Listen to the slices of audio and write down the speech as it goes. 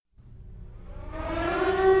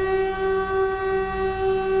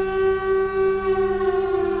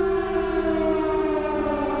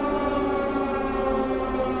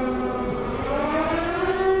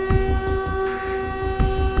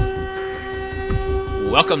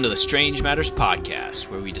Welcome to the Strange Matters Podcast,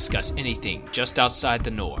 where we discuss anything just outside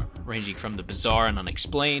the norm, ranging from the bizarre and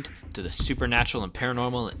unexplained to the supernatural and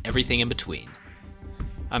paranormal and everything in between.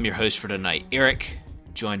 I'm your host for tonight, Eric,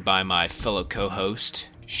 joined by my fellow co-host,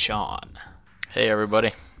 Sean. Hey,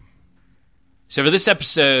 everybody. So for this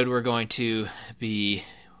episode, we're going to be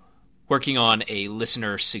working on a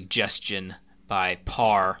listener suggestion by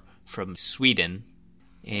Par from Sweden.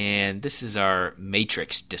 And this is our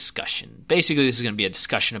Matrix discussion. Basically, this is going to be a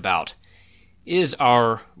discussion about, is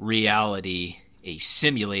our reality a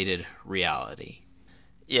simulated reality?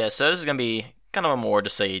 Yeah, so this is going to be kind of a more,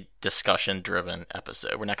 just a discussion-driven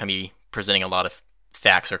episode. We're not going to be presenting a lot of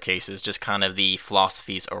facts or cases, just kind of the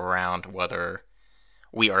philosophies around whether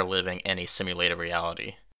we are living in a simulated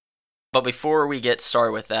reality. But before we get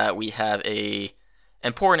started with that, we have a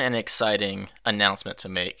important and exciting announcement to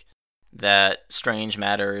make. That Strange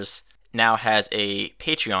Matters now has a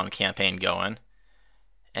Patreon campaign going.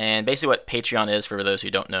 And basically what Patreon is, for those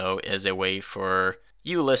who don't know, is a way for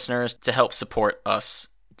you listeners to help support us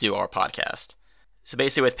do our podcast. So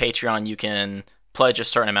basically with Patreon, you can pledge a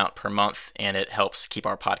certain amount per month, and it helps keep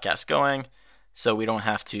our podcast going, so we don't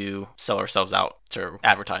have to sell ourselves out to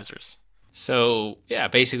advertisers. So, yeah,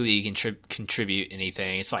 basically you can contribute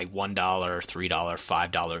anything. It's like $1, $3,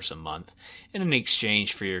 $5 a month. And in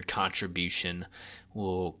exchange for your contribution,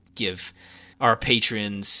 we'll give our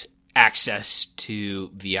patrons access to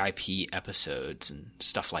VIP episodes and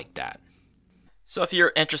stuff like that. So if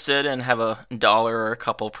you're interested and have $1 or a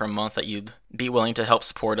couple per month that you'd be willing to help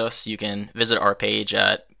support us, you can visit our page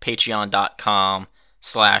at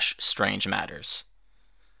patreon.com/strangematters.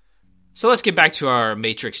 So let's get back to our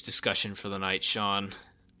Matrix discussion for the night, Sean.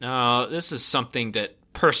 Now, this is something that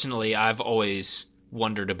personally I've always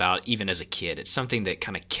wondered about, even as a kid. It's something that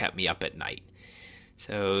kind of kept me up at night.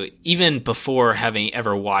 So even before having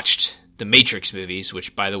ever watched the Matrix movies,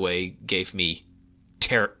 which, by the way, gave me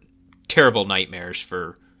terrible nightmares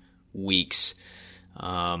for weeks,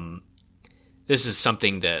 this is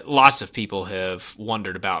something that lots of people have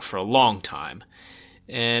wondered about for a long time.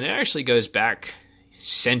 And it actually goes back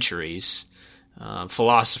centuries.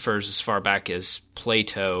 Philosophers as far back as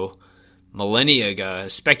Plato, millennia ago,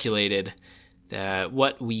 speculated that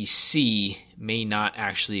what we see may not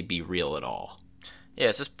actually be real at all. Yeah,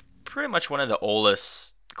 it's just pretty much one of the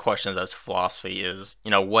oldest questions of philosophy is,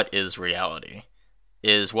 what is reality?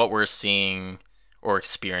 Is what we're seeing or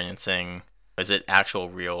experiencing, is it actual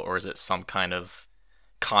real, or is it some kind of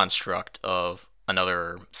construct of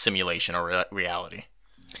another simulation or reality?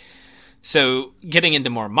 So, getting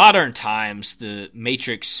into more modern times, the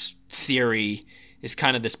Matrix theory is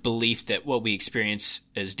kind of this belief that what we experience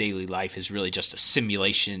as daily life is really just a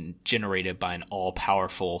simulation generated by an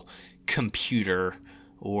all-powerful computer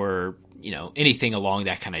or, anything along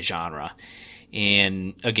that kind of genre.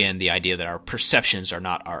 And, again, the idea that our perceptions are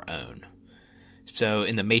not our own. So,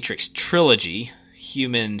 in the Matrix trilogy,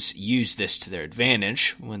 humans use this to their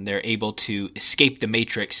advantage when they're able to escape the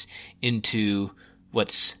Matrix into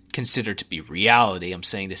what's considered to be reality. I'm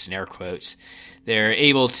saying this in air quotes. They're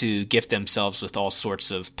able to gift themselves with all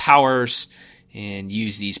sorts of powers and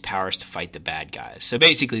use these powers to fight the bad guys. So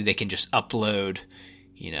basically they can just upload,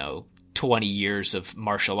 20 years of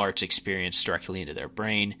martial arts experience directly into their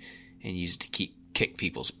brain and use it to kick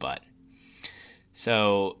people's butt.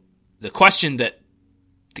 So the question that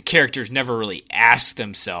the characters never really ask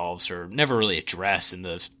themselves or never really address in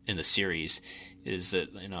the series is that,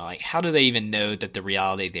 how do they even know that the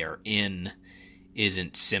reality they're in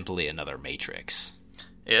isn't simply another Matrix?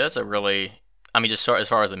 Yeah, that's a really... just as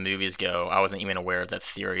far as the movies go, I wasn't even aware of that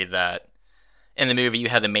theory that in the movie you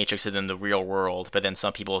have the Matrix and then the real world, but then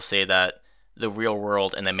some people say that the real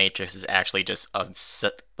world and the Matrix is actually just a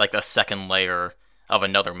second layer of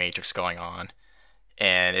another Matrix going on.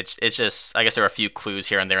 And it's just... I guess there are a few clues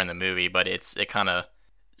here and there in the movie, but it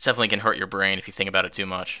definitely can hurt your brain if you think about it too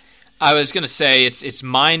much. I was going to say it's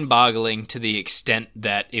mind-boggling to the extent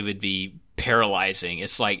that it would be paralyzing.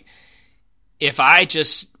 It's like, if I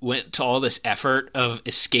just went to all this effort of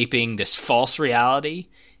escaping this false reality,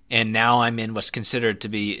 and now I'm in what's considered to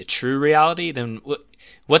be a true reality, then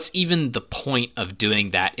what's even the point of doing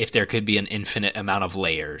that if there could be an infinite amount of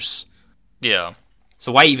layers? Yeah.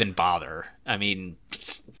 So why even bother?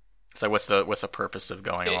 So what's the purpose of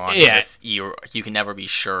going on? Yeah. If you can never be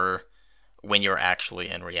sure when you're actually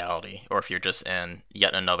in reality, or if you're just in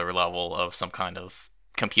yet another level of some kind of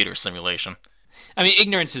computer simulation.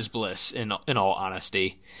 Ignorance is bliss, in all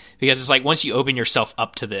honesty, because it's like once you open yourself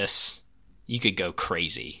up to this, you could go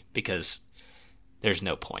crazy because there's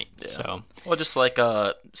no point. Yeah. So, well, just like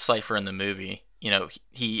Cypher in the movie,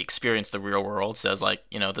 he experienced the real world, says like,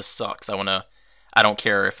 this sucks. I want I don't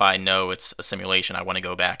care if I know it's a simulation. I want to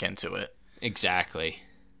go back into it. Exactly.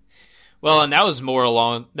 Well, and that was more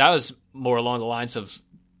along the lines of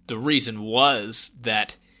the reason was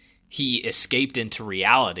that he escaped into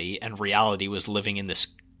reality, and reality was living in this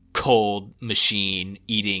cold machine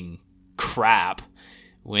eating crap,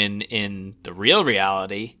 when in the real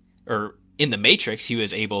reality, or in the Matrix, he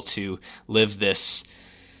was able to live this...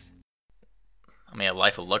 I mean, a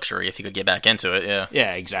life of luxury if you could get back into it, yeah.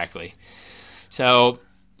 Yeah, exactly. So,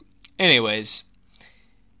 anyways,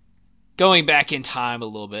 going back in time a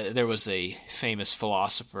little bit, there was a famous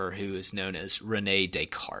philosopher who is known as René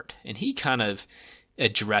Descartes, and he kind of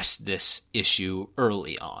addressed this issue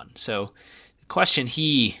early on. So the question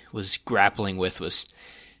he was grappling with was,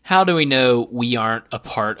 how do we know we aren't a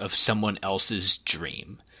part of someone else's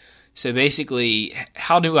dream? So basically,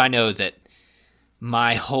 how do I know that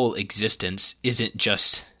my whole existence isn't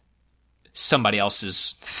just somebody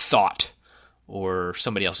else's thought or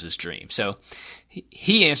somebody else's dream? So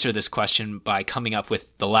he answered this question by coming up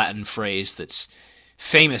with the Latin phrase that's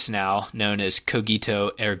famous now, known as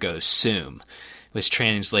cogito ergo sum, which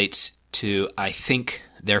translates to I think,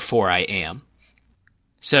 therefore I am.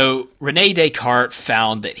 So René Descartes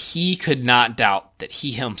found that he could not doubt that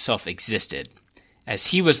he himself existed, as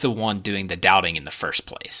he was the one doing the doubting in the first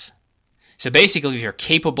place. So basically, if you're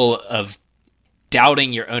capable of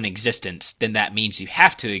doubting your own existence, then that means you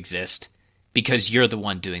have to exist because you're the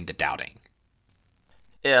one doing the doubting.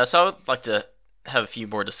 Yeah, so I would like to have a few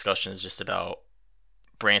more discussions just about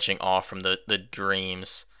branching off from the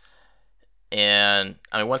dreams. And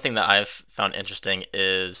I mean, one thing that I've found interesting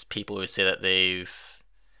is people who say that they've,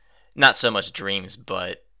 not so much dreams,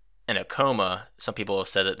 but in a coma, some people have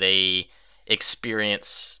said that they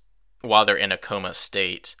experience, while they're in a coma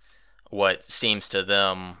state, what seems to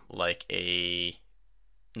them like a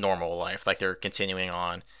normal life, like they're continuing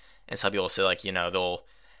on. And some people say, like, they'll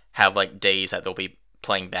have like days that they'll be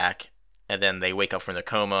playing back, and then they wake up from the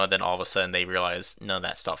coma, then all of a sudden they realize none of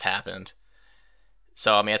that stuff happened.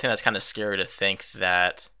 So, I mean, I think that's kind of scary to think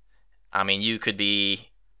that, I mean, you could be,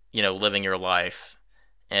 living your life,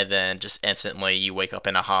 and then just instantly you wake up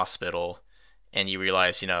in a hospital, and you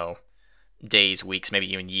realize, days, weeks,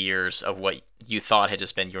 maybe even years of what you thought had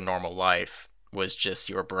just been your normal life was just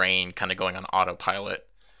your brain kind of going on autopilot.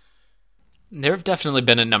 There have definitely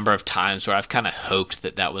been a number of times where I've kind of hoped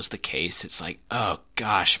that that was the case. It's like, oh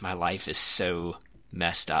gosh, my life is so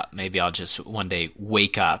messed up. Maybe I'll just one day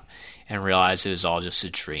wake up and realize it was all just a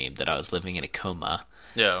dream, that I was living in a coma.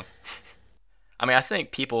 Yeah. I mean, I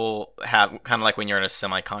think people have, kind of like when you're in a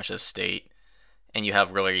semi-conscious state and you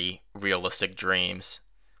have really realistic dreams,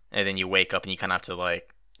 and then you wake up and you kind of have to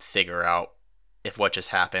like figure out if what just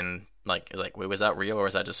happened, like wait, was that real or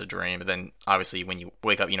was that just a dream? But then obviously when you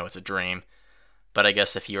wake up, it's a dream. But I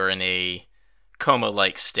guess if you're in a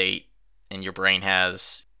coma-like state and your brain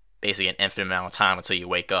has basically an infinite amount of time until you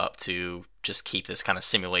wake up to just keep this kind of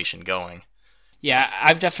simulation going. Yeah,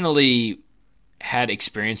 I've definitely had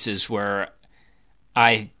experiences where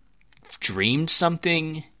I dreamed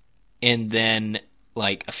something, and then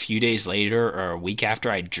like a few days later or a week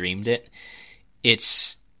after I dreamed it,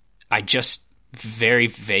 I just very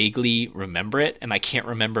vaguely remember it, and I can't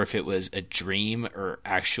remember if it was a dream or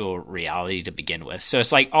actual reality to begin with. So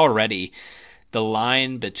it's like already the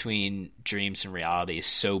line between dreams and reality is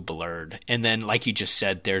so blurred. And then, like you just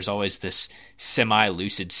said, there's always this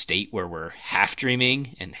semi-lucid state where we're half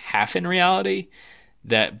dreaming and half in reality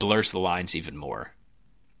that blurs the lines even more.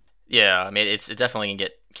 Yeah, I mean, it definitely can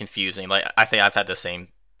get confusing. Like, I think I've had the same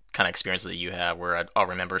kind of experience that you have, where I'll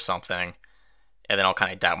remember something, and then I'll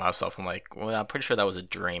kind of doubt myself. I'm like, well, I'm pretty sure that was a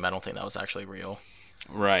dream. I don't think that was actually real.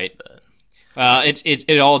 Right. Well,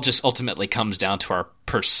 it all just ultimately comes down to our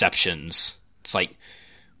perceptions. It's like,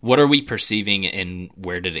 what are we perceiving, and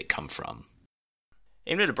where did it come from?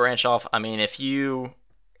 Even to branch off, I mean,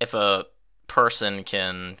 if a person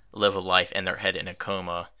can live a life in their head in a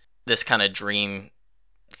coma, this kind of dream,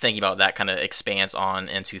 thinking about that kind of expands on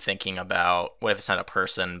into thinking about, what if it's not a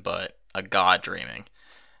person, but a god dreaming?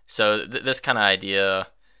 So this kind of idea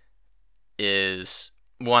is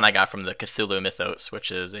one I got from the Cthulhu mythos,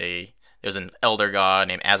 which is there's an elder god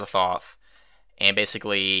named Azathoth, and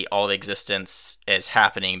basically all of existence is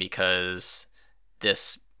happening because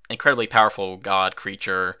this incredibly powerful god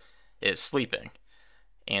creature is sleeping.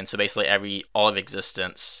 And so basically all of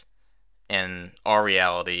existence in our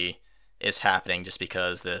reality is happening just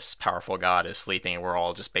because this powerful god is sleeping, and we're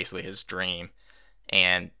all just basically his dream.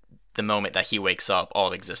 And the moment that he wakes up, all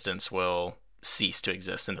of existence will cease to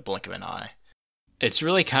exist in the blink of an eye. It's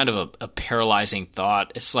really kind of a paralyzing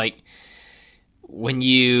thought. It's like when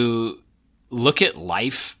you look at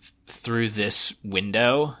life through this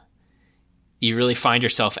window, you really find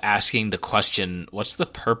yourself asking the question, what's the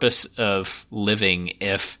purpose of living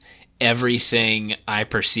if everything I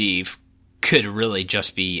perceive could really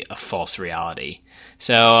just be a false reality?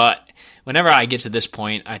 So whenever I get to this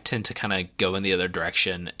point, I tend to kind of go in the other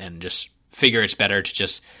direction and just figure it's better to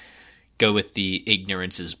just go with the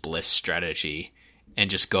ignorance is bliss strategy and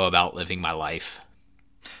just go about living my life.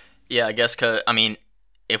 Yeah, I guess,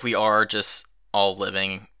 if we are just all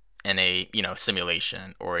living in a,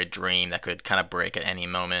 simulation or a dream that could kind of break at any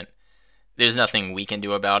moment, there's nothing we can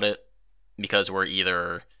do about it because we're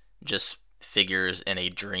either just figures in a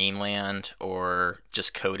dreamland or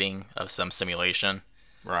just coding of some simulation.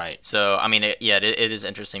 Right. So, it is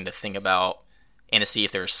interesting to think about and to see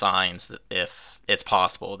if there are signs that if it's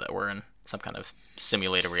possible that we're in some kind of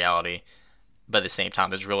simulated reality. But at the same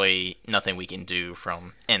time, there's really nothing we can do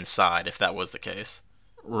from inside if that was the case.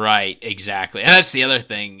 Right, exactly. And that's the other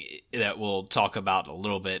thing that we'll talk about a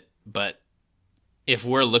little bit. But if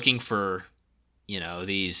we're looking for,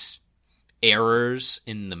 these errors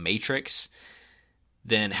in the Matrix,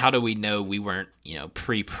 then how do we know we weren't,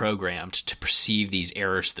 pre-programmed to perceive these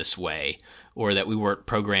errors this way, or that we weren't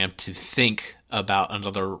programmed to think about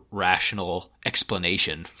another rational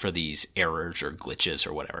explanation for these errors or glitches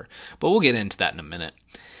or whatever? But we'll get into that in a minute.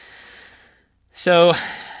 So,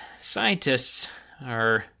 scientists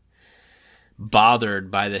are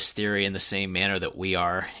bothered by this theory in the same manner that we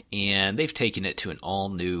are, and they've taken it to an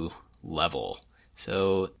all-new level.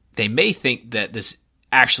 So, they may think that this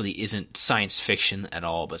actually isn't science fiction at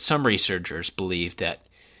all, but some researchers believe that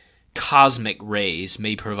cosmic rays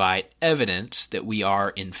may provide evidence that we are,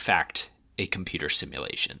 in fact, a computer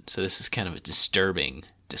simulation. So this is kind of a disturbing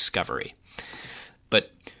discovery.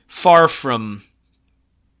 But far from...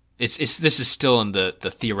 This is still in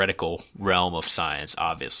the theoretical realm of science,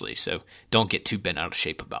 obviously, so don't get too bent out of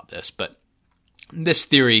shape about this. But this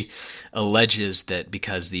theory alleges that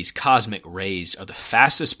because these cosmic rays are the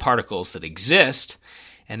fastest particles that exist,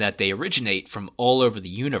 and that they originate from all over the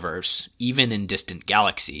universe, even in distant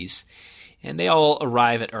galaxies, and they all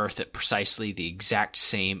arrive at Earth at precisely the exact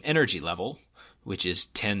same energy level, which is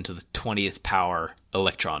 10 to the 20th power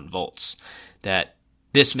electron volts, that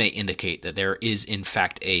this may indicate that there is in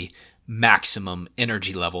fact a maximum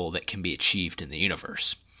energy level that can be achieved in the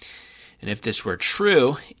universe. And if this were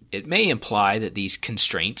true, it may imply that these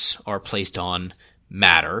constraints are placed on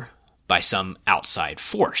matter by some outside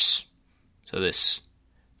force. So this,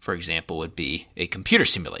 for example, would be a computer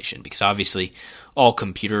simulation, because obviously all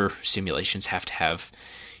computer simulations have to have,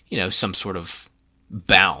 some sort of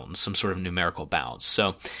bounds, some sort of numerical bounds.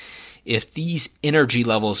 So if these energy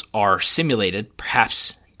levels are simulated,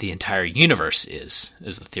 perhaps the entire universe is,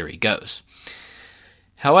 as the theory goes.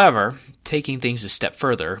 However, taking things a step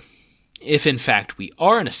further, if in fact we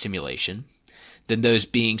are in a simulation, then those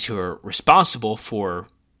beings who are responsible for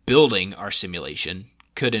building our simulation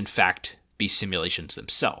could in fact be simulations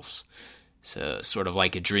themselves. So sort of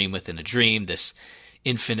like a dream within a dream, this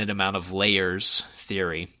infinite amount of layers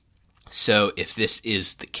theory. So if this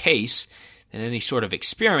is the case, then any sort of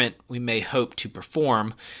experiment we may hope to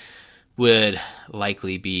perform would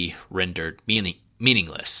likely be rendered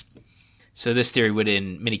meaningless. So this theory would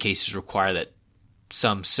in many cases require that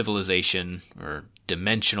some civilization or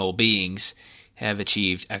dimensional beings have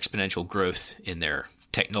achieved exponential growth in their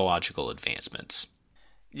technological advancements.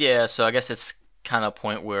 Yeah, so I guess it's kind of a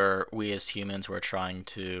point where we as humans were trying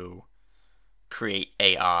to create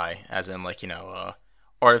AI, as in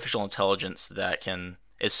artificial intelligence that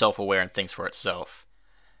is self-aware and thinks for itself.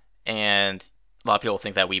 And a lot of people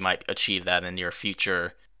think that we might achieve that in the near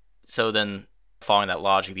future. So then following that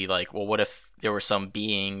logic, would be like, well, what if there were some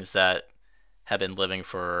beings that have been living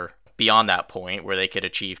for beyond that point where they could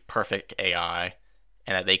achieve perfect AI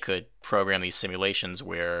and that they could program these simulations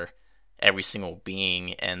where every single being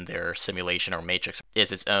in their simulation or matrix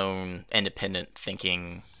is its own independent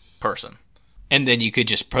thinking person. And then you could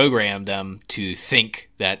just program them to think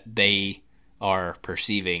that they are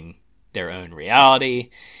perceiving their own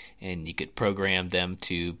reality, and you could program them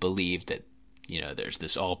to believe that, there's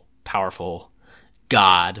this all-powerful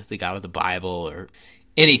God, the God of the Bible, or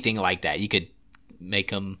anything like that. You could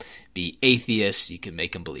make them be atheists, you could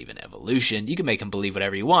make them believe in evolution, you could make them believe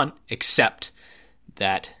whatever you want, except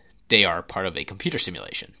that they are part of a computer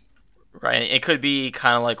simulation. Right. It could be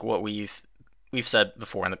kind of like what we've said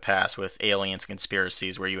before in the past with aliens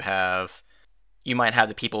conspiracies, where you might have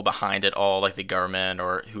the people behind it all, like the government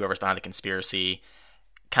or whoever's behind the conspiracy,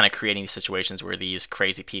 kind of creating these situations where these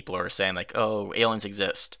crazy people are saying like, oh, aliens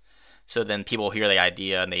exist. So then people hear the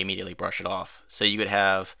idea and they immediately brush it off. So you could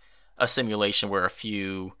have a simulation where a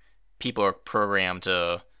few people are programmed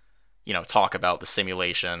to talk about the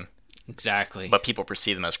simulation, Exactly. but people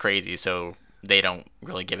perceive them as crazy, so they don't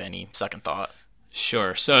really give any second thought.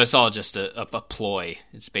 Sure. So it's all just a ploy.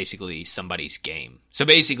 It's basically somebody's game. So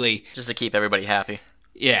basically, Just to keep everybody happy.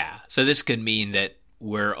 yeah. So this could mean that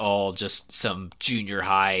we're all just some junior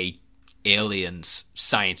high aliens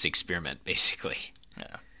science experiment, basically.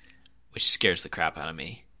 Yeah. Which scares the crap out of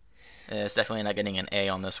me. It's definitely not getting an A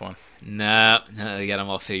on this one. No, they got them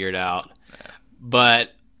all figured out. Yeah.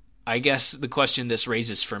 But I guess the question this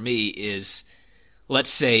raises for me is, let's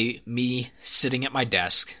say me sitting at my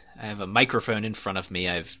desk, I have a microphone in front of me,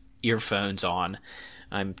 I have earphones on,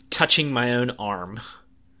 I'm touching my own arm,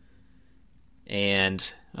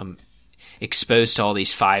 and I'm exposed to all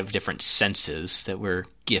these 5 different senses that we're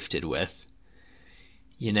gifted with.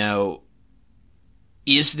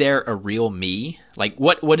 Is there a real me? Like,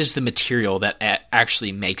 what is the material that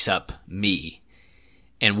actually makes up me?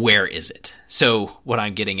 And where is it? So what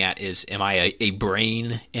I'm getting at is, am I a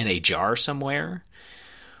brain in a jar somewhere?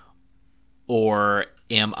 Or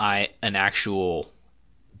am I an actual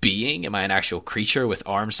being? Am I an actual creature with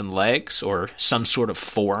arms and legs, or some sort of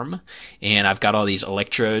form? And I've got all these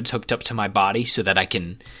electrodes hooked up to my body so that I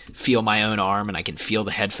can feel my own arm, and I can feel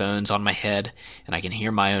the headphones on my head, and I can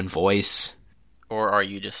hear my own voice. Or are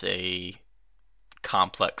you just a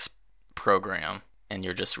complex program, and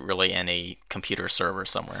you're just really in a computer server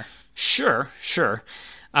somewhere? Sure.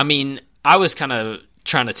 I mean, I was kind of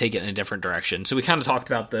trying to take it in a different direction. So we kind of talked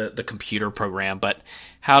about the computer program, but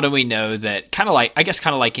how do we know that, kind of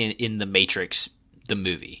like in The Matrix, the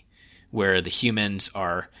movie, where the humans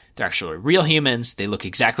they're actually real humans. They look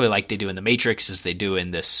exactly like they do in The Matrix as they do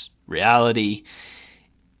in this reality.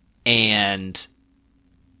 And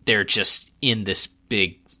they're just in this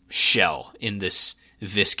big shell, in this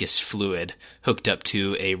viscous fluid hooked up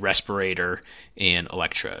to a respirator and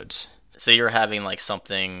electrodes. So you're having like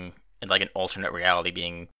something like an alternate reality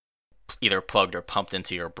being either plugged or pumped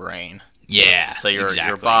into your brain. Yeah. So your exactly.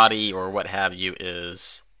 your body or what have you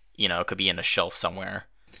is, it could be in a shelf somewhere.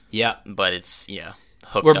 Yeah. But it's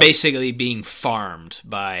hooked We're up. basically being farmed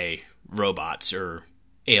by robots or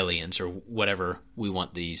aliens or whatever we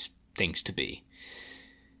want these things to be.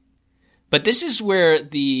 But this is where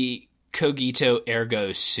the cogito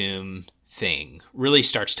ergo sum thing really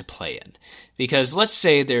starts to play in. Because let's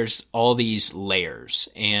say there's all these layers,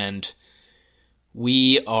 and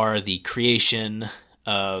we are the creation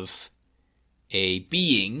of a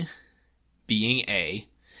being A,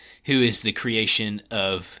 who is the creation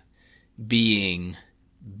of being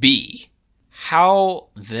B. How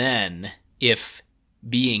then, if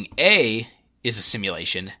being A is a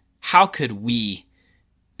simulation, how could we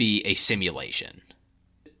be a simulation?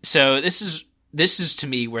 So this is to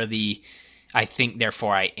me where the I think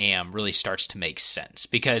therefore I am really starts to make sense,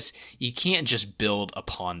 because you can't just build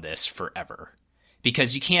upon this forever,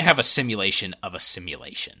 because you can't have a simulation of a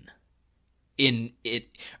simulation in it,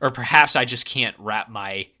 or perhaps I just can't wrap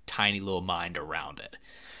my tiny little mind around it.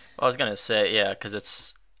 I was gonna say, yeah,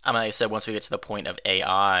 because like I said, once we get to the point of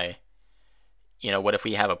AI, what if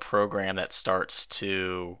we have a program that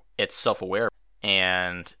it's self-aware,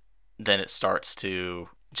 and then it starts to,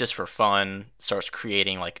 just for fun, starts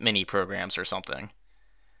creating like mini programs or something.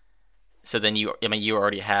 So then you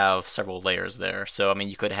already have several layers there. So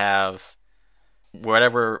you could have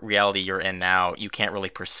whatever reality you're in now, you can't really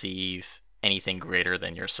perceive anything greater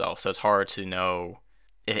than yourself. So it's hard to know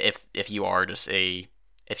if you are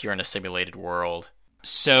if you're in a simulated world.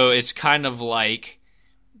 So it's kind of like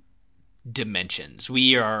dimensions.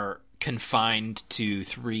 We are confined to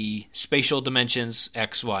 3 spatial dimensions,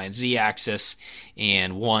 X, Y, and Z axis,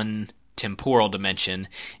 and 1 temporal dimension,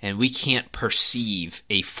 and we can't perceive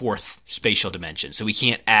a 4th spatial dimension. So we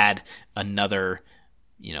can't add another,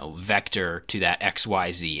 vector to that X,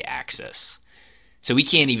 Y, Z axis. So we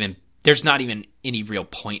can't even, there's not even any real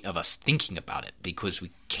point of us thinking about it, because we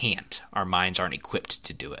can't. Our minds aren't equipped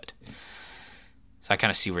to do it. So I kind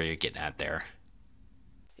of see where you're getting at there.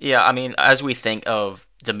 Yeah, as we think of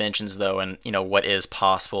dimensions, though, and what is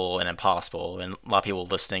possible and impossible, and a lot of people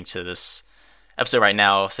listening to this episode right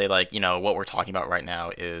now say, like, what we're talking about right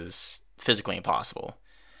now is physically impossible.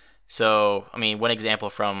 So one example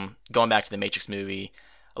from going back to the Matrix movie,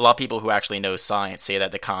 a lot of people who actually know science say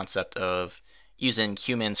that the concept of using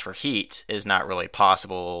humans for heat is not really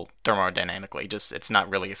possible thermodynamically. Just, it's not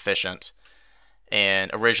really efficient. And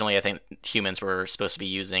originally, I think humans were supposed to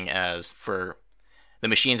be the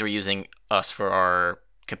machines were using us for our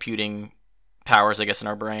computing powers, I guess, in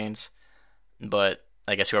our brains. But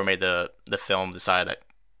I guess whoever made the film decided that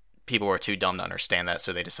people were too dumb to understand that,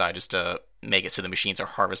 so they decided just to make it so the machines are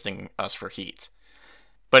harvesting us for heat.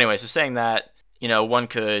 But anyway, so saying that, one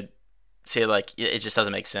could say like it just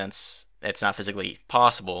doesn't make sense. It's not physically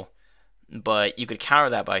possible. But you could counter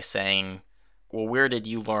that by saying, well, where did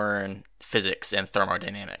you learn physics and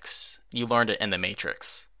thermodynamics? You learned it in the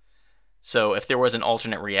Matrix. So if there was an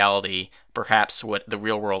alternate reality, perhaps what the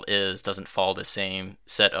real world is doesn't follow the same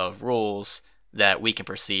set of rules that we can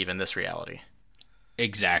perceive in this reality.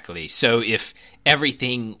 Exactly. So if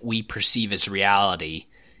everything we perceive as reality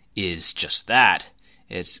is just that,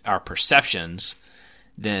 it's our perceptions,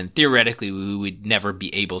 then theoretically we would never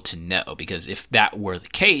be able to know, because if that were the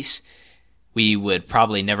case, we would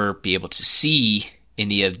probably never be able to see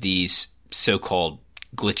any of these so-called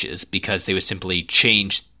glitches, because they would simply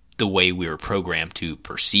change the way we were programmed to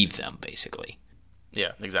perceive them, basically.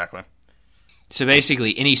 Yeah, exactly. So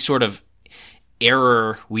basically, any sort of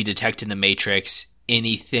error we detect in the Matrix,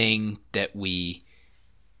 anything that we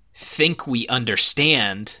think we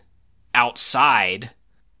understand outside,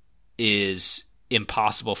 is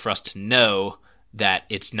impossible for us to know that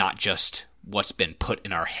it's not just what's been put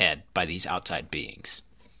in our head by these outside beings.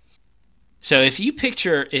 So if you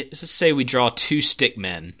picture, let's say we draw two stick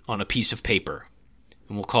men on a piece of paper,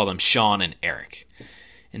 and we'll call them Sean and Eric.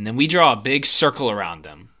 And then we draw a big circle around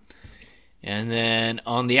them. And then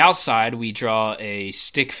on the outside, we draw a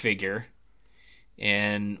stick figure,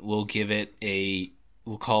 and we'll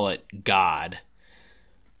call it God.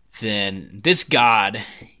 Then this God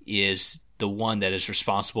is the one that is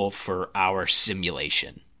responsible for our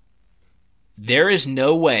simulation. There is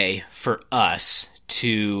no way for us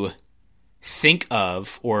to think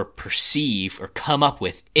of or perceive or come up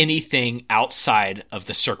with anything outside of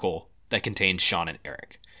the circle that contains Sean and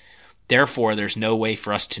Eric. Therefore, there's no way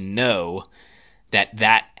for us to know that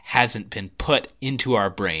that hasn't been put into our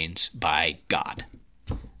brains by God.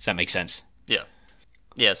 Does that make sense? Yeah.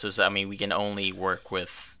 Yeah, so we can only work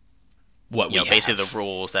with what we have. Basically the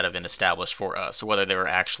rules that have been established for us, so whether they're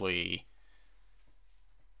actually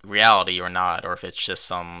reality or not, or if it's just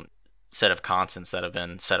some set of constants that have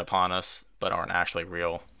been set upon us but aren't actually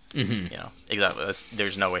real. Mm-hmm. Exactly.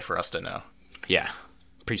 There's no way for us to know. Yeah,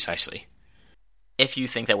 precisely. If you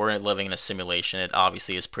think that we're living in a simulation, it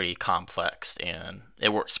obviously is pretty complex and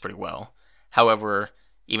it works pretty well. However,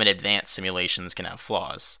 even advanced simulations can have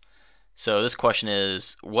flaws. So this question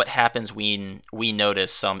is, what happens when we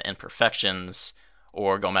notice some imperfections,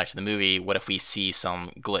 or going back to the movie, what if we see some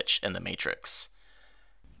glitch in the Matrix?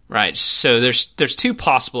 Right, so there's two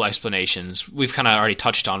possible explanations. We've kind of already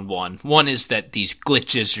touched on one. One is that these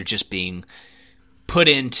glitches are just being put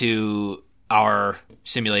into our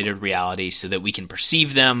simulated reality so that we can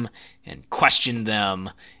perceive them and question them,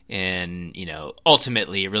 and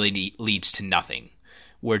ultimately it really leads to nothing.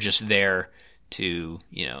 We're just there to,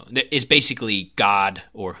 it's basically God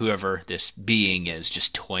or whoever this being is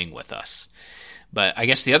just toying with us. But I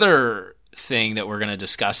guess the other thing that we're going to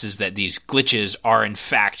discuss is that these glitches are in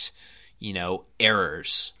fact,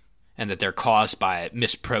 errors, and that they're caused by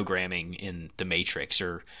misprogramming in the Matrix,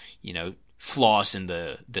 or, flaws in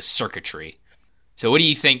the circuitry. So what do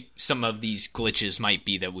you think some of these glitches might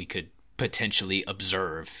be that we could potentially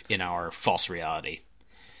observe in our false reality?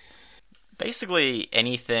 Basically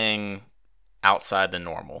anything outside the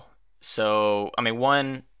normal. So,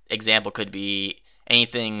 one example could be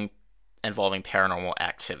anything involving paranormal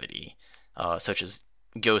activity, such as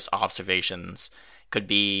ghost observations, could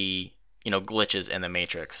be, glitches in the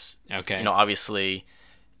Matrix. Okay. Obviously,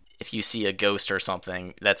 if you see a ghost or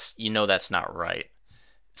something, that's not right.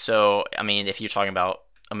 So, if you're talking about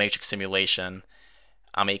a Matrix simulation,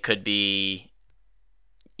 it could be,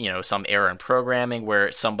 some error in programming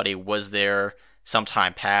where somebody was there some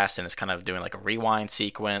time past and it's kind of doing like a rewind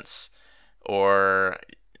sequence, or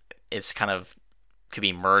it's kind of could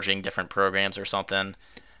be merging different programs or something.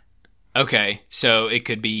 Okay, so it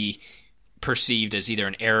could be perceived as either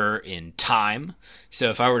an error in time. So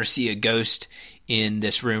if I were to see a ghost in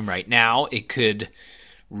this room right now, it could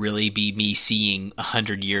really be me seeing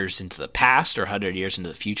 100 years into the past or 100 years into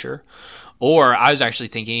the future. Or I was actually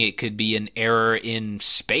thinking it could be an error in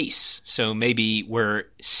space. So maybe we're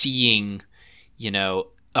seeing,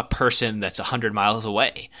 a person that's 100 miles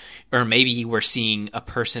away. Or maybe we're seeing a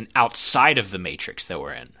person outside of the Matrix that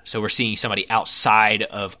we're in. So we're seeing somebody outside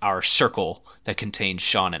of our circle that contains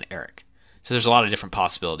Sean and Eric. So there's a lot of different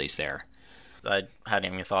possibilities there. I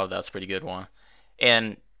hadn't even thought of that. That's a pretty good one.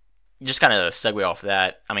 And just kind of segue off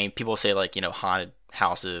that, people say haunted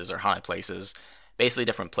houses or haunted places, basically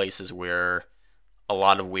different places where a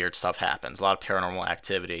lot of weird stuff happens, a lot of paranormal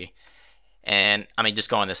activity. And just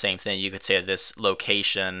going the same thing, you could say that this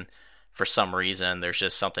location, for some reason, there's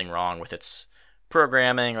just something wrong with its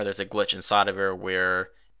programming, or there's a glitch inside of it where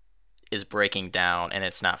is breaking down and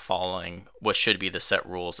it's not following what should be the set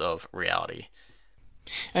rules of reality.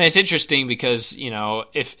 And it's interesting because,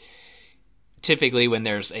 if typically when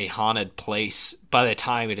there's a haunted place, by the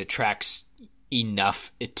time it attracts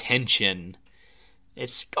enough attention,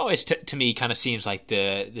 it's always to me kind of seems like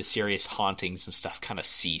the serious hauntings and stuff kind of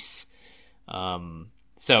cease.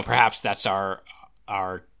 So perhaps that's our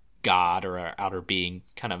God or our outer being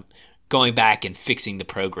kind of going back and fixing the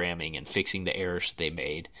programming and fixing the errors they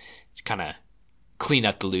made to kind of clean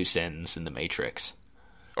up the loose ends in the Matrix.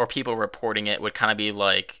 Or people reporting it would kind of be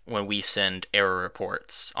like when we send error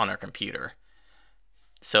reports on our computer.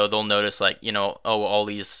 So they'll notice all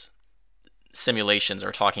these simulations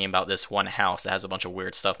are talking about this one house that has a bunch of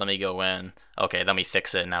weird stuff. Let me go in. Okay, let me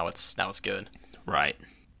fix it. Now it's good. Right.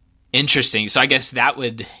 Interesting. So I guess that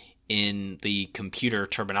would, in the computer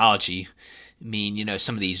terminology, mean,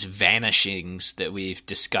 some of these vanishings that we've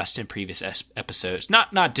discussed in previous episodes,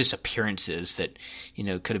 not disappearances that,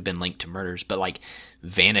 could have been linked to murders, but like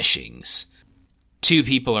vanishings. Two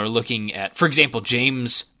people are looking at, for example,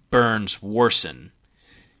 James Burns Warson.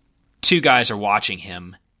 Two guys are watching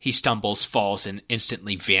him. He stumbles, falls, and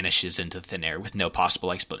instantly vanishes into thin air with no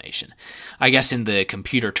possible explanation. I guess in the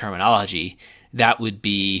computer terminology, that would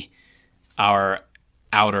be our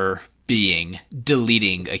outer being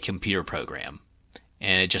deleting a computer program.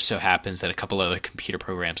 And it just so happens that a couple other computer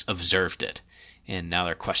programs observed it, and now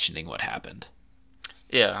they're questioning what happened.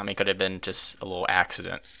 Yeah, could have been just a little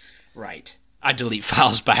accident. Right. I delete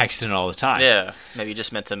files by accident all the time. Yeah, maybe you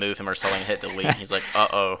just meant to move him or something, hit delete. He's like,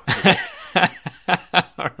 uh-oh. He's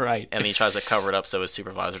like, right. And he tries to cover it up so his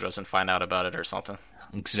supervisor doesn't find out about it or something.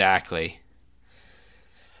 Exactly.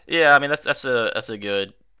 Yeah, that's a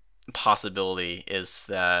good possibility, is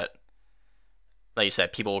that, like you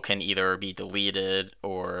said, people can either be deleted,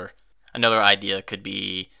 or another idea could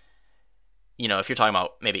be, if you're talking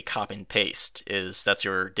about maybe copy and paste, that's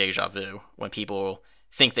your deja vu. When people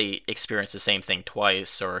think they experience the same thing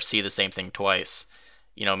twice or see the same thing twice,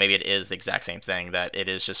 maybe it is the exact same thing, that it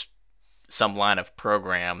is just some line of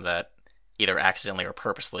program that either accidentally or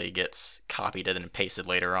purposely gets copied and then pasted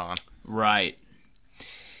later on. Right.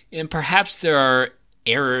 And perhaps there are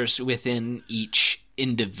errors within each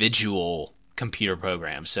individual computer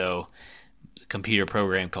program. So a computer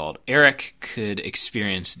program called Eric could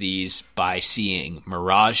experience these by seeing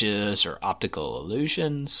mirages or optical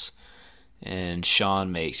illusions. And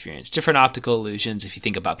Sean may experience different optical illusions. If you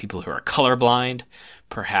think about people who are colorblind,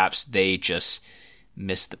 perhaps they just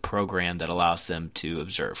miss the program that allows them to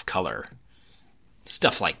observe color.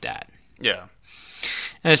 Stuff like that. Yeah.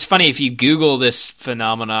 And it's funny, if you Google this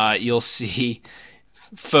phenomena, you'll see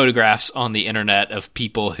photographs on the internet of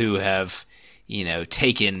people who have,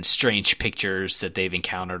 taken strange pictures that they've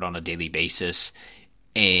encountered on a daily basis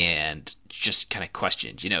and just kind of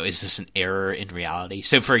questioned, is this an error in reality?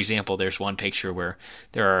 So, for example, there's one picture where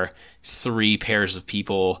there are 3 pairs of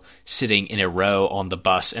people sitting in a row on the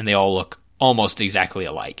bus, and they all look almost exactly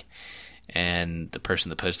alike. And the person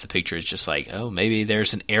that posted the picture is just like, oh, maybe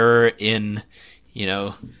there's an error in,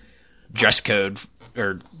 dress code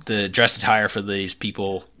or the dress attire for these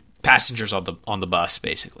people, passengers on the bus,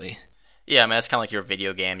 basically. Yeah, that's kind of like your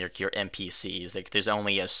video game, your NPCs. There's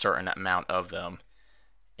only a certain amount of them.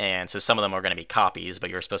 And so some of them are going to be copies, but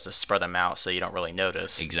you're supposed to spread them out so you don't really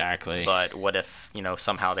notice. Exactly. But what if,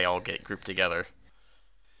 somehow they all get grouped together?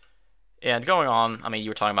 And going on, you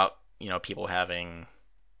were talking about, people having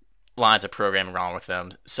lines of programming wrong with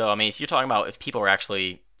them. So, if you're talking about if people are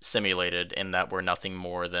actually simulated in that we're nothing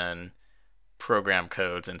more than program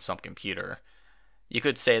codes in some computer, you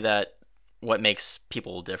could say that what makes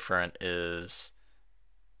people different is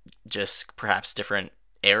just perhaps different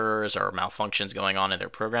errors or malfunctions going on in their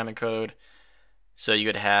programming code. So you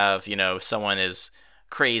could have, someone is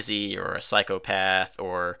crazy or a psychopath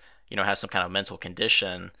or, has some kind of mental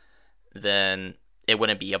condition, then it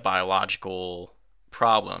wouldn't be a biological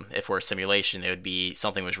problem. If we're a simulation, it would be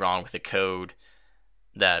something was wrong with the code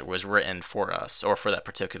that was written for us or for that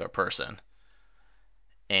particular person.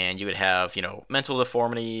 And you would have, mental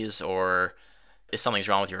deformities, or if something's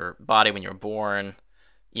wrong with your body when you're born,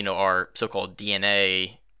 our so-called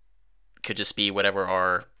DNA could just be whatever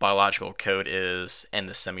our biological code is in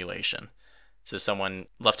the simulation. So someone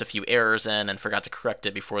left a few errors in and forgot to correct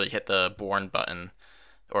it before they hit the born button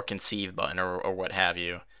or conceive button or what have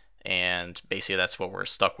you. And basically that's what we're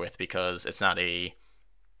stuck with, because it's nothing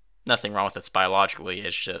wrong with it biologically.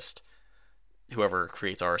 It's just whoever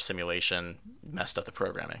creates our simulation messed up the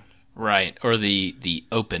programming. Right, or the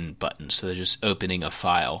open button, so they're just opening a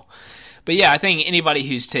file. But yeah, I think anybody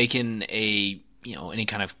who's taken any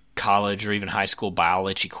kind of college or even high school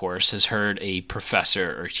biology course has heard a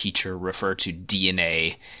professor or teacher refer to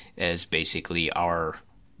DNA as basically our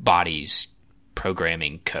body's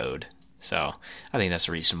programming code. So I think that's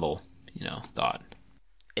a reasonable, thought.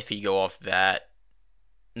 If you go off that,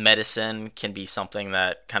 medicine can be something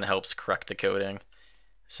that kind of helps correct the coding.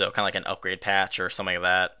 So kind of like an upgrade patch or something like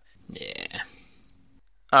that. Yeah.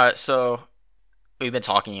 Alright, so we've been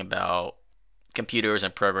talking about computers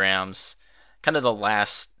and programs. Kind of the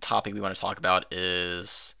last topic we want to talk about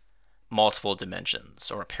is multiple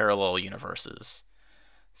dimensions or parallel universes.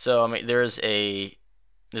 So there's a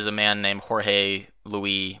man named Jorge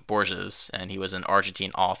Luis Borges, and he was an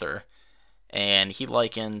Argentine author, and he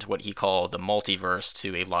likened what he called the multiverse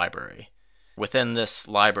to a library. Within this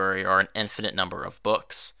library are an infinite number of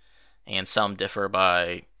books, and some differ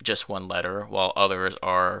by just one letter, while others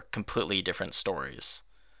are completely different stories.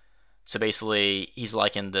 So basically, he's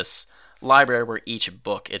likened this library where each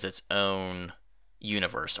book is its own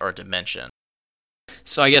universe or dimension.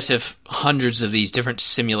 So I guess if hundreds of these different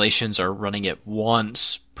simulations are running at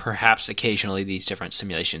once, perhaps occasionally these different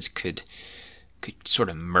simulations could sort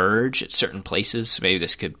of merge at certain places. Maybe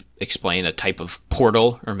this could explain a type of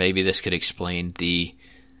portal, or maybe this could explain the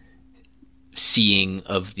seeing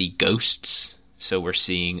of the ghosts. So we're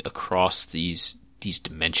seeing across these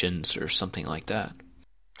dimensions or something like that.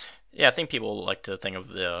 Yeah, I think people like to think of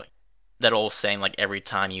that old saying, like every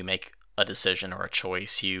time you make a decision or a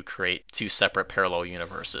choice, you create two separate parallel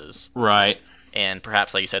universes. Right. And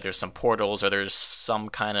perhaps, like you said, there's some portals, or there's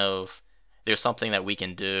something that we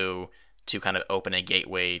can do to kind of open a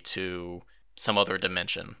gateway to some other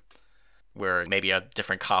dimension where maybe a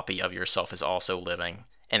different copy of yourself is also living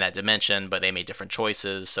in that dimension, but they made different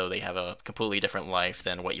choices, so they have a completely different life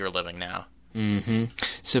than what you're living now. Mm-hmm.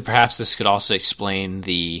 So perhaps this could also explain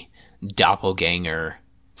the doppelganger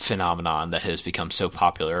phenomenon that has become so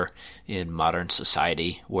popular in modern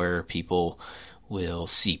society, where people will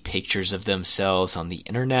see pictures of themselves on the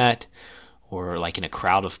internet or like in a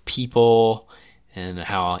crowd of people, and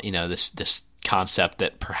how this concept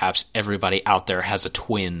that perhaps everybody out there has a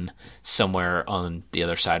twin somewhere on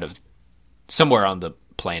the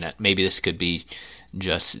planet. Maybe this could be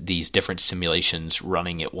just these different simulations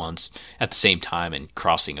running at once at the same time and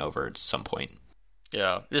crossing over at some point.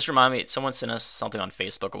 Yeah, this reminded me, someone sent us something on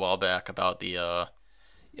Facebook a while back about the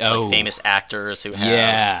famous actors who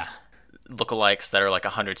have lookalikes that are like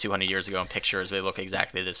 100, 200 years ago in pictures. They look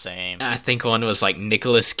exactly the same. I think one was like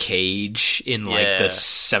Nicolas Cage in like the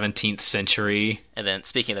 17th century. And then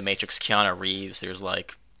speaking of the Matrix, Keanu Reeves, there's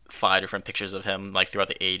like 5 different pictures of him like throughout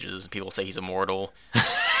the ages. People say he's immortal.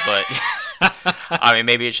 But I mean,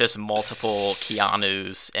 maybe it's just multiple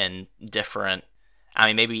Keanus and different. I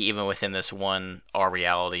mean, maybe even within this one our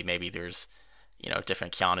reality, maybe there's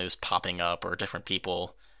different Keanus popping up or different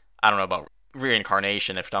people. I don't know about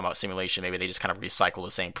reincarnation. If you're talking about simulation, maybe they just kind of recycle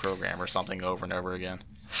the same program or something over and over again.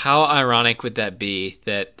 How ironic would that be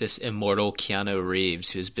that this immortal Keanu Reeves,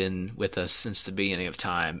 who's been with us since the beginning of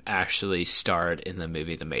time, actually starred in the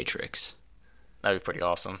movie The Matrix? That would be pretty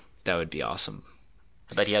awesome. That would be awesome.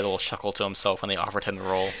 I bet he had a little chuckle to himself when they offered him the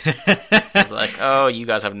role. He's like, oh, you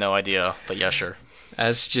guys have no idea, but yeah, sure.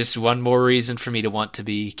 That's just one more reason for me to want to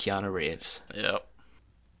be Keanu Reeves. Yep.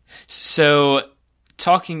 So,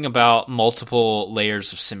 talking about multiple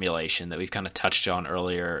layers of simulation that we've kind of touched on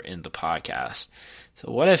earlier in the podcast. So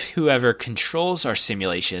what if whoever controls our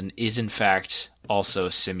simulation is in fact also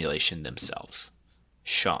a simulation themselves?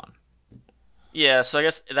 Sean. Yeah, so I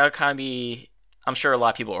guess that would kind of be... I'm sure a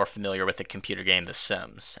lot of people are familiar with the computer game The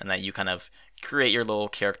Sims, and that you kind of create your little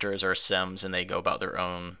characters or Sims, and they go about their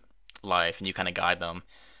own life, and you kind of guide them.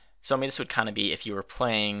 So I mean, this would kind of be if you were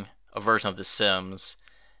playing a version of The Sims,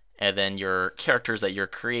 and then your characters that you're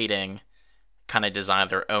creating kind of design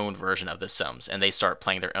their own version of The Sims, and they start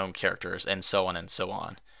playing their own characters, and so on and so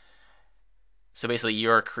on. So basically,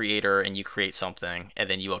 you're a creator, and you create something, and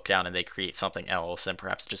then you look down, and they create something else, and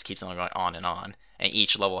perhaps it just keeps on going on, and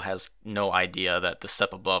each level has no idea that the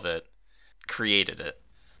step above it created it.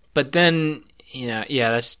 But then,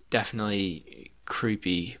 that's definitely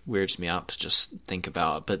creepy, weirds me out to just think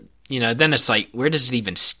about. But, then it's like, where does it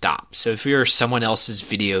even stop? So if you're someone else's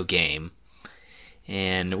video game,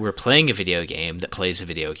 and we're playing a video game that plays a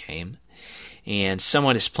video game, and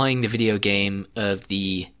someone is playing the video game of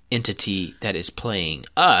the entity that is playing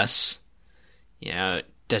us,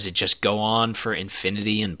 does it just go on for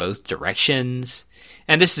infinity in both directions?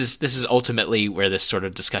 And this is ultimately where this sort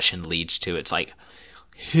of discussion leads to. It's like,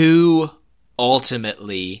 who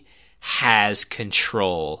ultimately has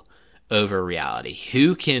control over reality?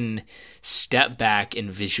 Who can step back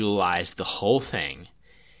and visualize the whole thing?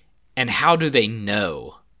 And how do they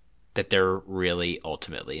know that they're really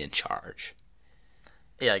ultimately in charge.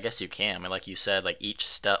 Yeah, I guess you can. I mean, like you said, like each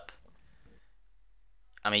step,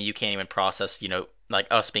 I mean, you can't even process, like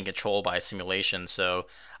us being controlled by a simulation. So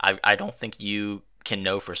I don't think you can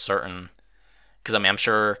know for certain. Because, I mean, I'm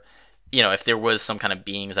sure, if there was some kind of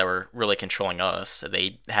beings that were really controlling us,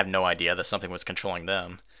 they have no idea that something was controlling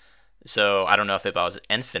them. So I don't know if it was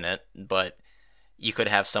infinite, but you could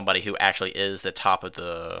have somebody who actually is the top of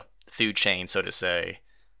the food chain, so to say,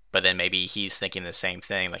 but then maybe he's thinking the same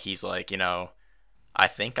thing. Like he's like, I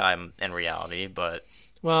think I'm in reality, but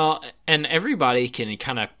Well, and everybody can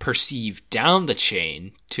kind of perceive down the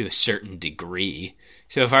chain to a certain degree.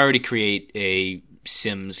 So if I were to create a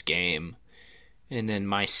Sims game, and then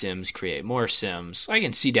my Sims create more Sims, I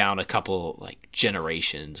can see down a couple, like,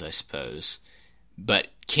 generations, I suppose, but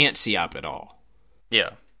can't see up at all. yeah.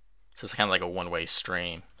 So it's kind of like a one-way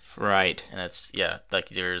stream. Right. And it's, yeah, like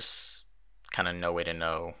there's kind of no way to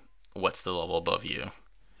know what's the level above you.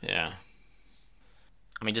 Yeah.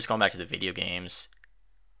 I mean, just going back to the video games,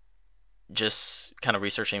 just kind of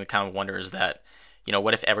researching the kind of wonder is that,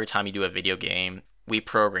 what if every time you do a video game, we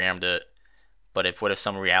programmed it, but what if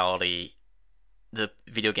some reality, the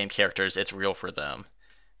video game characters, it's real for them.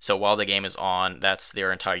 So while the game is on, that's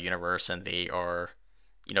their entire universe, and they are,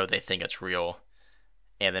 they think it's real.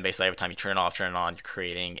 And then basically every time you turn it off, turn it on, you're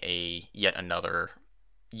creating yet another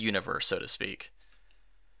universe, so to speak.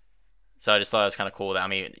 So I just thought it was kind of cool that, I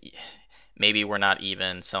mean, maybe we're not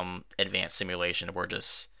even some advanced simulation. We're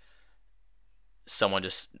just someone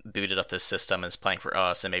just booted up this system and is playing for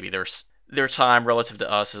us, and maybe their time relative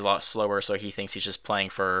to us is a lot slower, so he thinks he's just playing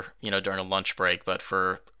for, during a lunch break, but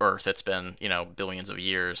for Earth it's been, billions of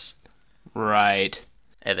years. Right.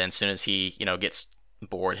 And then as soon as he, gets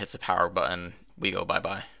bored, hits the power button, we go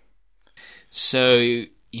bye-bye. So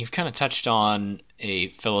you've kind of touched on a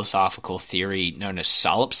philosophical theory known as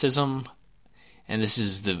solipsism, and this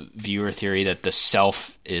is the viewer theory that the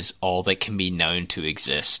self is all that can be known to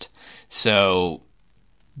exist. So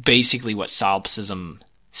basically what solipsism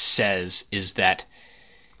says is that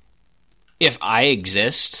if I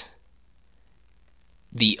exist,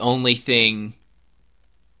 the only thing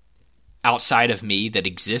outside of me that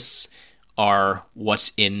exists are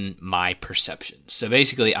what's in my perception. So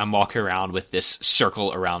basically, I'm walking around with this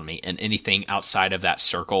circle around me, and anything outside of that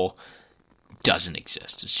circle doesn't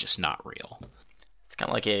exist. It's just not real. It's kind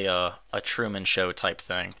of like a Truman Show type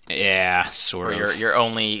thing. Yeah, sort where of. You're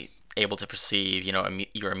only able to perceive,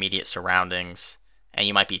 your immediate surroundings, and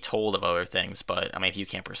you might be told of other things, but I mean, if you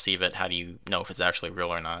can't perceive it, how do you know if it's actually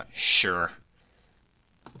real or not? Sure.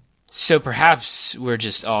 So perhaps we're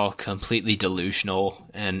just all completely delusional,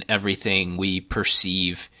 and everything we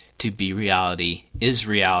perceive to be reality is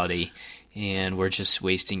reality, and we're just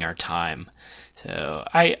wasting our time. So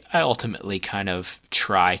I ultimately kind of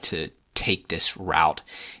try to take this route.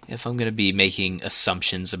 If I'm going to be making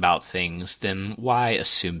assumptions about things, then why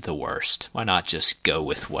assume the worst? Why not just go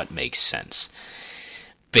with what makes sense?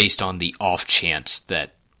 Based on the off chance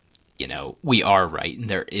that, we are right and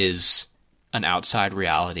there is an outside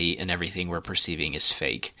reality and everything we're perceiving is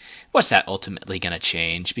fake. What's that ultimately going to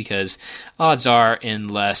change? Because odds are,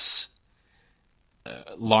 unless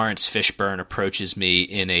Lawrence Fishburne approaches me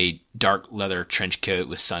in a dark leather trench coat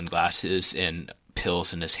with sunglasses and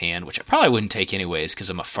pills in his hand, which I probably wouldn't take anyways because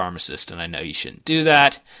I'm a pharmacist and I know you shouldn't do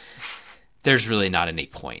that, there's really not any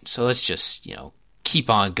point. So let's just, keep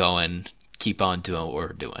on going, keep on doing what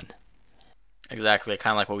we're doing. Exactly,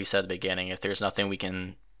 kind of like what we said at the beginning. If there's nothing we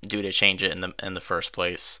can do to change it in the first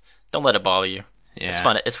place, don't let it bother you. Yeah. It's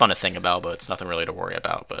fun to think about, but it's nothing really to worry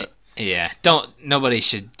about. But yeah, nobody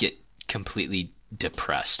should get completely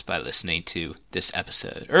depressed by listening to this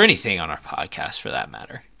episode or anything on our podcast for that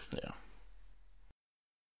matter. Yeah.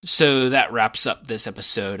 So that wraps up this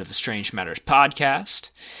episode of the Strange Matters podcast.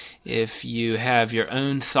 If you have your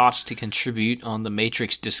own thoughts to contribute on the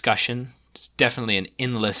Matrix discussion, it's definitely an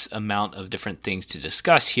endless amount of different things to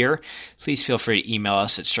discuss here. Please feel free to email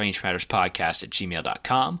us at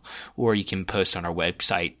strangematterspodcast@gmail.com, or you can post on our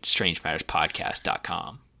website,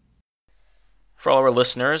 strangematterspodcast.com. For all our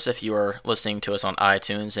listeners, if you are listening to us on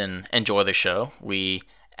iTunes and enjoy the show, we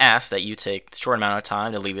ask that you take a short amount of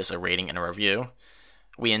time to leave us a rating and a review.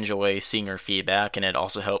 We enjoy seeing your feedback, and it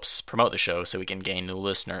also helps promote the show so we can gain new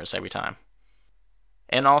listeners every time.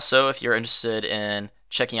 And also, if you're interested in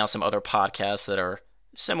checking out some other podcasts that are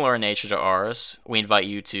similar in nature to ours, we invite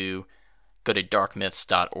you to go to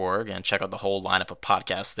darkmyths.org and check out the whole lineup of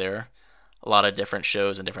podcasts there. A lot of different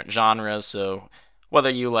shows and different genres, so whether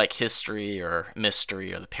you like history or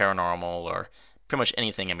mystery or the paranormal or pretty much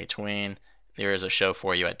anything in between, there is a show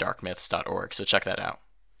for you at darkmyths.org, so check that out.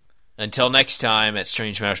 Until next time at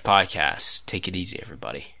Strange Matters Podcast, take it easy,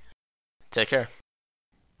 everybody. Take care.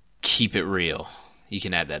 Keep it real. You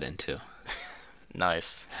can add that in too.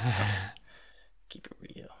 Nice. Keep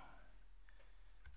it real.